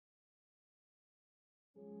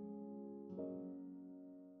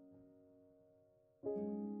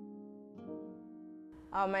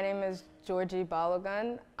My name is Georgie.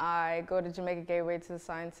 I go to Jamaica Gateway to the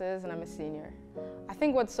Sciences and I'm a senior. I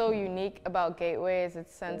think what's so unique about Gateway is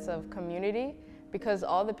its sense of community because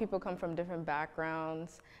all the people come from different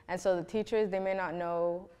backgrounds, and so the teachers, they may not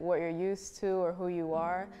know what you're used to or who you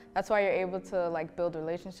are. That's why you're able to build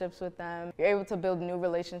relationships with them. You're able to build new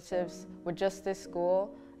relationships with just this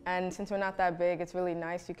school, and since we're not that big, it's really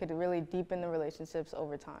nice. You could really deepen the relationships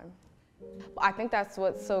over time. I think that's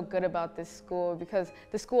what's so good about this school, because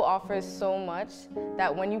the school offers so much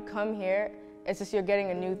that when you come here, it's just you're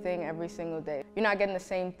getting a new thing every single day. You're not getting the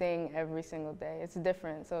same thing every single day. It's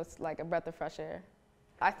different, so it's like a breath of fresh air.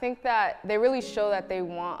 I think that they really show that they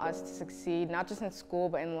want us to succeed, not just in school,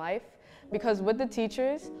 but in life. Because with the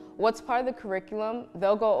teachers, what's part of the curriculum,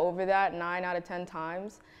 they'll go over that 9 out of 10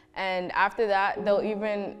 times. And after that, they'll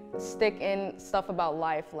even stick in stuff about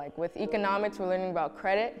life. Like with economics, we're learning about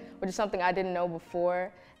credit, which is something I didn't know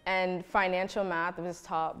before. And financial math was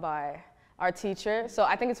taught by our teacher. So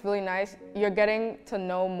I think it's really nice. You're getting to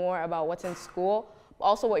know more about what's in school, but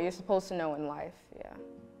also what you're supposed to know in life, yeah.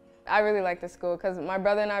 I really like this school because my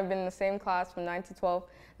brother and I have been in the same class from 9 to 12,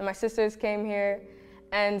 and my sisters came here.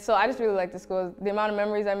 And so I just really like the school. The amount of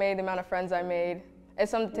memories I made, the amount of friends I made,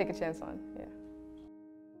 it's something to take a chance on, yeah.